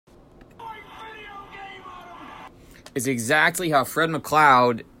is exactly how Fred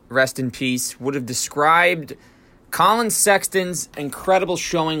McLeod, rest in peace, would have described Colin Sexton's incredible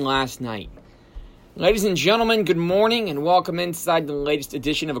showing last night. Ladies and gentlemen, good morning and welcome inside the latest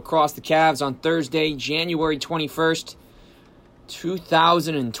edition of Across the Cavs on Thursday, January 21st,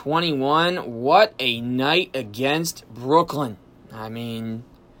 2021. What a night against Brooklyn. I mean,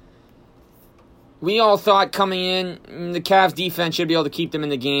 we all thought coming in, the Cavs defense should be able to keep them in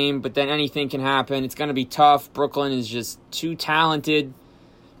the game, but then anything can happen. It's going to be tough. Brooklyn is just too talented.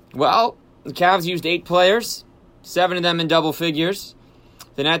 Well, the Cavs used 8 players, 7 of them in double figures.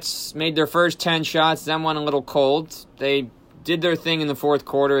 The Nets made their first 10 shots, then went a little cold. They did their thing in the fourth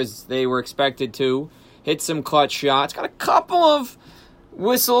quarter as they were expected to. Hit some clutch shots. Got a couple of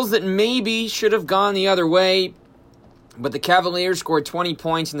whistles that maybe should have gone the other way. But the Cavaliers scored 20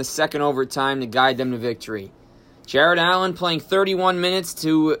 points in the second overtime to guide them to victory. Jarrett Allen playing 31 minutes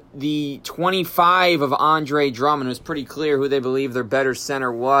to the 25 of Andre Drummond. It was pretty clear who they believe their better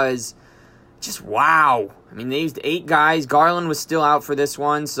center was. Just wow. I mean, they used 8 guys. Garland was still out for this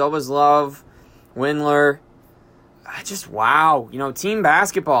one. So was Love, Windler. Just wow. You know, team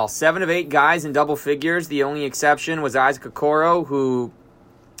basketball. 7 of 8 guys in double figures. The only exception was Isaac Okoro, who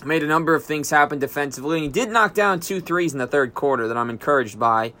made a number of things happen defensively. And he did knock down 2 threes in the third quarter that I'm encouraged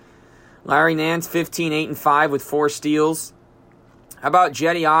by. Larry Nance, 15, 8, and 5 with 4 steals. How about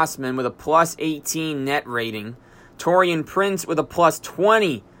Jetty Osman with a plus 18 net rating? Taurean Prince with a plus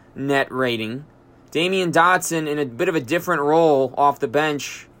 20 net rating. Damian Dotson in a bit of a different role off the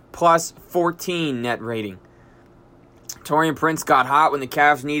bench, plus 14 net rating. Taurean Prince got hot when the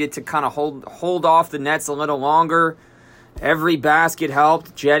Cavs needed to kind of hold off the Nets a little longer. Every basket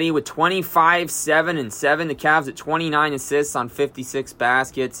helped. Jetty with 25, 7, and 7. The Cavs at 29 assists on 56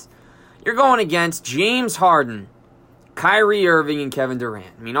 baskets. You're going against James Harden, Kyrie Irving, and Kevin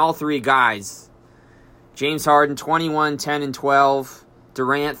Durant. I mean, all 3 guys. James Harden, 21, 10, and 12.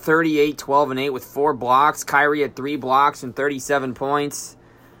 Durant, 38, 12, and 8 with 4 blocks. Kyrie had 3 blocks and 37 points.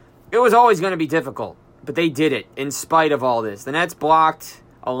 It was always going to be difficult, but they did it in spite of all this. The Nets blocked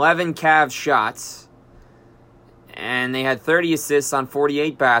 11 Cavs shots, and they had 30 assists on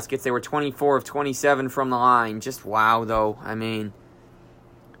 48 baskets. They were 24 of 27 from the line. Just wow, though. I mean,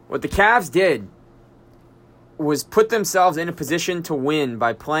 what the Cavs did was put themselves in a position to win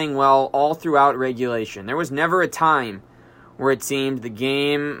by playing well all throughout regulation. There was never a time where it seemed the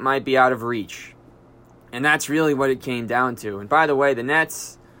game might be out of reach. And that's really what it came down to. And by the way, the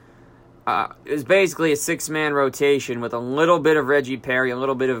Nets, it was basically a 6-man rotation with a little bit of Reggie Perry, a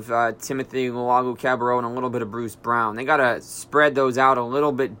little bit of Timothy Luwago-Cabarrot, and a little bit of Bruce Brown. They got to spread those out a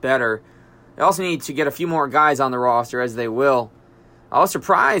little bit better. They also need to get a few more guys on the roster, as they will. I was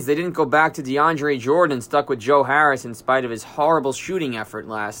surprised they didn't go back to DeAndre Jordan, stuck with Joe Harris in spite of his horrible shooting effort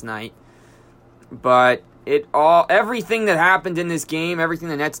last night. But everything that happened in this game, everything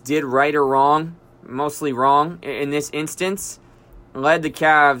the Nets did right or wrong, mostly wrong in this instance, led the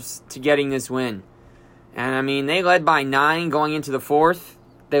Cavs to getting this win. And I mean, they led by 9 going into the fourth.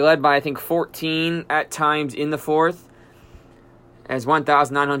 They led by, I think, 14 at times in the fourth. As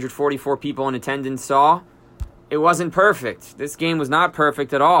 1,944 people in attendance saw, it wasn't perfect. This game was not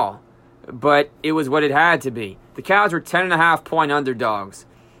perfect at all. But it was what it had to be. The Cavs were 10.5-point underdogs.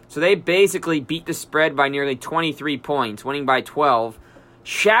 So they basically beat the spread by nearly 23 points, winning by 12.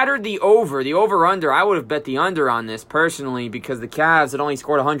 Shattered the over. The over-under, I would have bet the under on this personally because the Cavs had only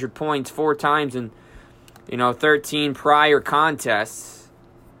scored 100 points 4 times in 13 prior contests.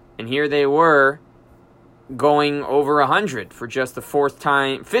 And here they were going over 100 for just the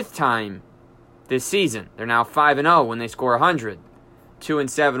 5th time this season. They're now 5-0 when they score 100.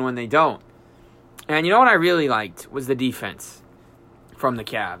 2-7 when they don't. And you know what I really liked was the defense from the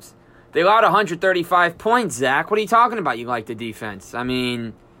Cavs. They allowed 135 points, Zach. What are you talking about? You like the defense. I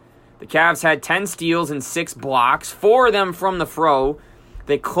mean, the Cavs had 10 steals and 6 blocks, 4 of them from the fro.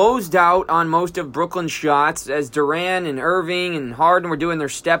 They closed out on most of Brooklyn's shots as Durant and Irving and Harden were doing their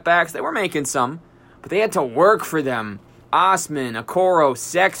step backs. They were making some, but they had to work for them. Osman, Okoro,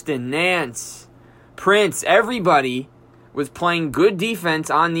 Sexton, Nance, Prince, everybody was playing good defense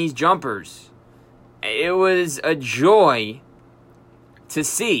on these jumpers. It was a joy to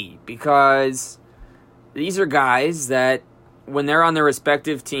see because these are guys that when they're on their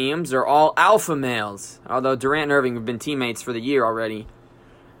respective teams are all alpha males, although Durant and Irving have been teammates for the year already.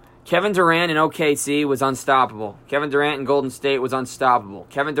 Kevin Durant in OKC was unstoppable. Kevin Durant in Golden State was unstoppable.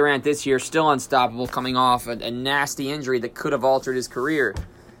 Kevin Durant this year still unstoppable, coming off a nasty injury that could have altered his career.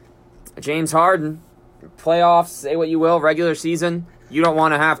 James Harden, playoffs, say what you will, regular season, you don't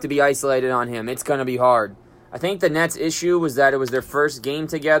want to have to be isolated on him. It's going to be hard. I think the Nets' issue was that it was their first game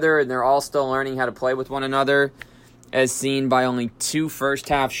together, and they're all still learning how to play with one another. as seen by only 2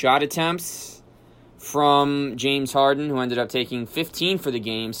 first-half shot attempts from James Harden, who ended up taking 15 for the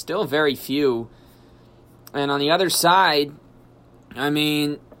game. Still very few. And on the other side, I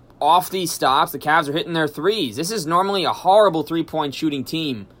mean, off these stops, the Cavs are hitting their threes. This is normally a horrible three-point shooting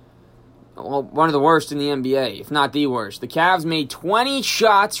team. Well, one of the worst in the NBA, if not the worst. The Cavs made 20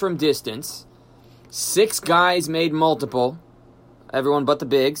 shots from distance. 6 guys made multiple. Everyone but the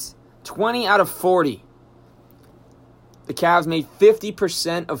bigs. 20 out of 40. The Cavs made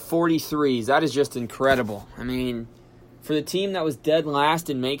 50% of 43s. That is just incredible. I mean, for the team that was dead last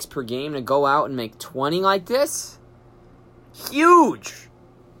in makes per game to go out and make 20 like this, huge.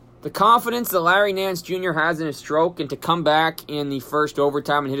 The confidence that Larry Nance Jr. has in his stroke, and to come back in the first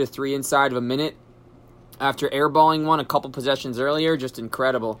overtime and hit a 3 inside of a minute after airballing one a couple possessions earlier, just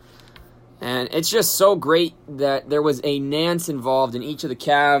incredible. And it's just so great that there was a Nance involved in each of the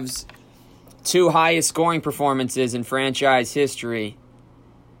Cavs' 2 highest scoring performances in franchise history.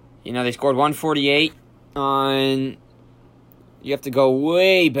 You know, they scored 148 on... You have to go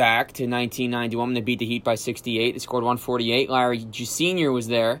way back to 1991 when they beat the Heat by 68. They scored 148. Larry Sr. was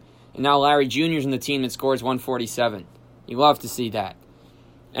there. And now Larry Jr. is in the team that scores 147. You love to see that.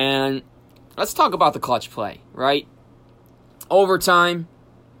 And let's talk about the clutch play, right? Overtime.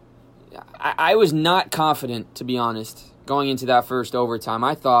 I was not confident, to be honest, going into that first overtime.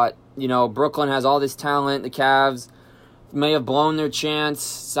 I thought, you know, Brooklyn has all this talent. The Cavs may have blown their chance.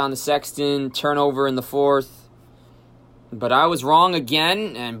 It's on the Sexton turnover in the fourth. But I was wrong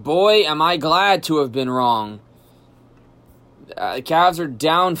again, and boy, am I glad to have been wrong. The Cavs are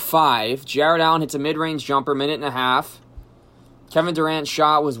down 5. Jarrett Allen hits a mid-range jumper, minute and a half. Kevin Durant's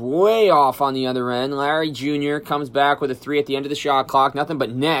shot was way off on the other end. Larry Jr. comes back with a 3 at the end of the shot clock. Nothing but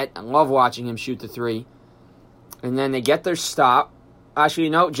net. I love watching him shoot the 3. And then they get their stop. Actually,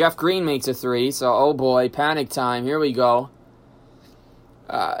 no, Jeff Green makes a 3. So, oh boy, panic time. Here we go.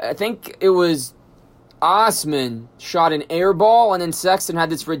 I think it was Osman shot an air ball, and then Sexton had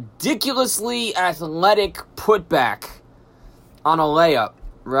this ridiculously athletic putback on a layup,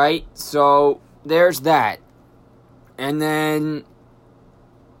 right? So, there's that. And then,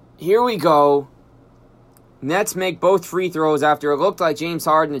 here we go. Nets make both free throws after it looked like James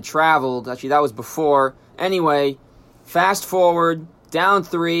Harden had traveled. Actually, that was before. Anyway, fast forward, down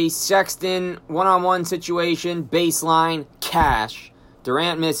 3, Sexton, one-on-one situation, baseline, cash.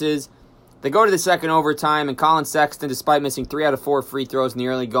 Durant misses. They go to the second overtime, and Colin Sexton, despite missing 3 out of 4 free throws in the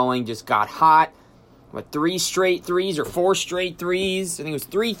early going, just got hot. 3 straight threes or 4 straight threes? I think it was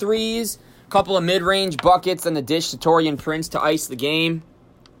 3 threes. A couple of mid-range buckets and the dish to Taurean Prince to ice the game.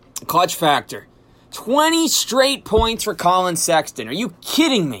 Clutch factor. 20 straight points for Colin Sexton. Are you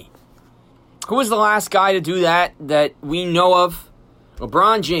kidding me? Who was the last guy to do that we know of?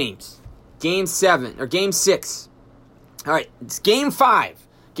 LeBron James. Game 7, or Game 6. All right, it's Game 5.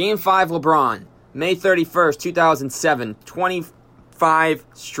 Game 5, LeBron. May 31st, 2007. 25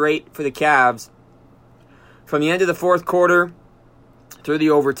 straight for the Cavs. From the end of the fourth quarter through the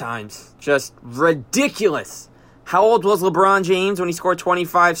overtimes. Just ridiculous. How old was LeBron James when he scored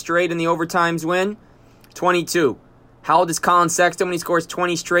 25 straight in the overtimes win? 22. How old is Colin Sexton when he scores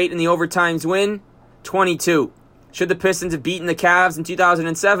 20 straight in the overtimes win? 22. Should the Pistons have beaten the Cavs in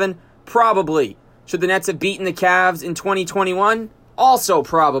 2007? Probably. Should the Nets have beaten the Cavs in 2021? Also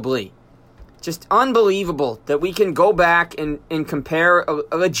probably. Just unbelievable that we can go back and compare,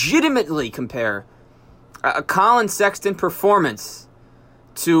 legitimately compare, a Colin Sexton performance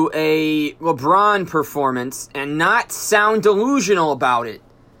to a LeBron performance and not sound delusional about it.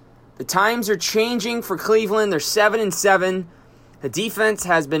 The times are changing for Cleveland. They're 7-7. The defense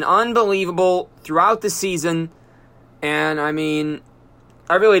has been unbelievable throughout the season. And, I mean,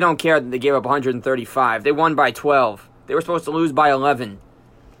 I really don't care that they gave up 135. They won by 12. They were supposed to lose by 11.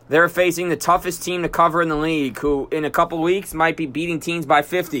 They're facing the toughest team to cover in the league, who in a couple weeks might be beating teams by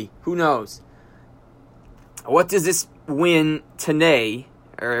 50. Who knows? What does this win today,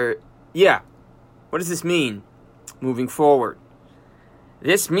 what does this mean moving forward?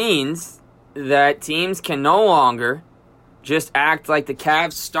 This means that teams can no longer just act like the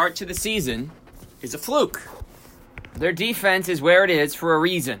Cavs' start to the season is a fluke. Their defense is where it is for a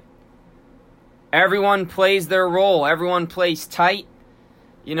reason. Everyone plays their role. Everyone plays tight.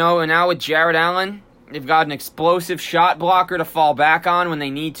 You know, and now with Jarrett Allen, they've got an explosive shot blocker to fall back on when they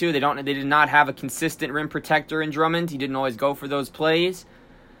need to. They did not have a consistent rim protector in Drummond. He didn't always go for those plays.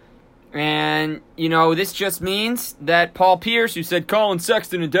 And, you know, this just means that Paul Pierce, who said Colin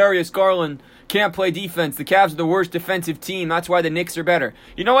Sexton and Darius Garland can't play defense. The Cavs are the worst defensive team. That's why the Knicks are better.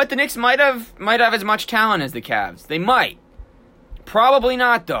 You know what? The Knicks might have as much talent as the Cavs. They might. Probably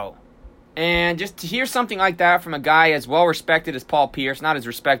not, though. And just to hear something like that from a guy as well-respected as Paul Pierce, not as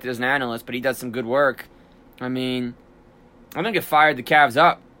respected as an analyst, but he does some good work. I mean, I'm going to get fired the Cavs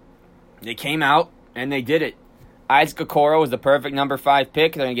up. They came out, and they did it. Isaac Okoro was the perfect number 5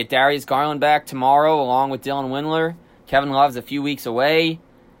 pick. They're going to get Darius Garland back tomorrow, along with Dylan Windler. Kevin Love's a few weeks away.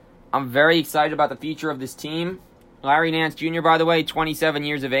 I'm very excited about the future of this team. Larry Nance Jr., by the way, 27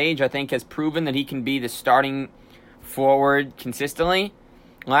 years of age, I think has proven that he can be the starting forward consistently.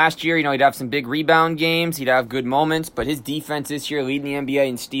 Last year, he'd have some big rebound games. He'd have good moments, but his defense this year leading the NBA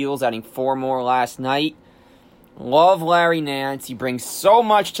in steals, adding 4 more last night. Love Larry Nance. He brings so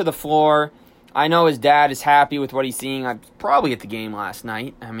much to the floor. I know his dad is happy with what he's seeing. I was probably at the game last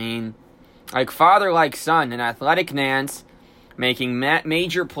night. I mean, like father, like son, an athletic Nance making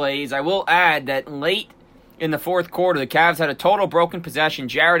major plays. I will add that late in the fourth quarter, the Cavs had a total broken possession.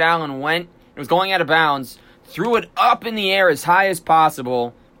 Jared Allen it was going out of bounds, threw it up in the air as high as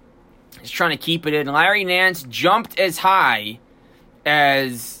possible. He's trying to keep it in. Larry Nance jumped as high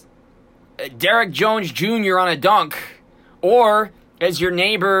as Derek Jones Jr. on a dunk, or as your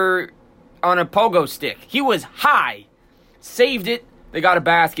neighbor on a pogo stick. He was high. Saved it. They got a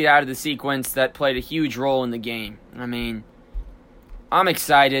basket out of the sequence that played a huge role in the game. I mean, I'm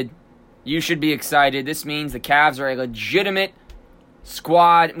excited. You should be excited. This means the Cavs are a legitimate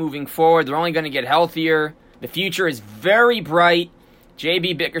squad moving forward. They're only going to get healthier. The future is very bright.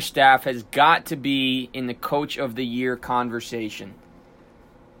 J.B. Bickerstaff has got to be in the Coach of the Year conversation.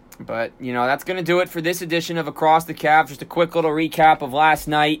 But, that's going to do it for this edition of Across the Cavs. Just a quick little recap of last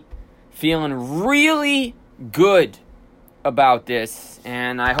night. Feeling really good about this,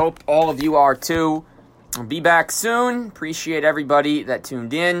 and I hope all of you are too. I'll be back soon. Appreciate everybody that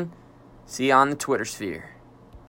tuned in. See you on the Twitter sphere.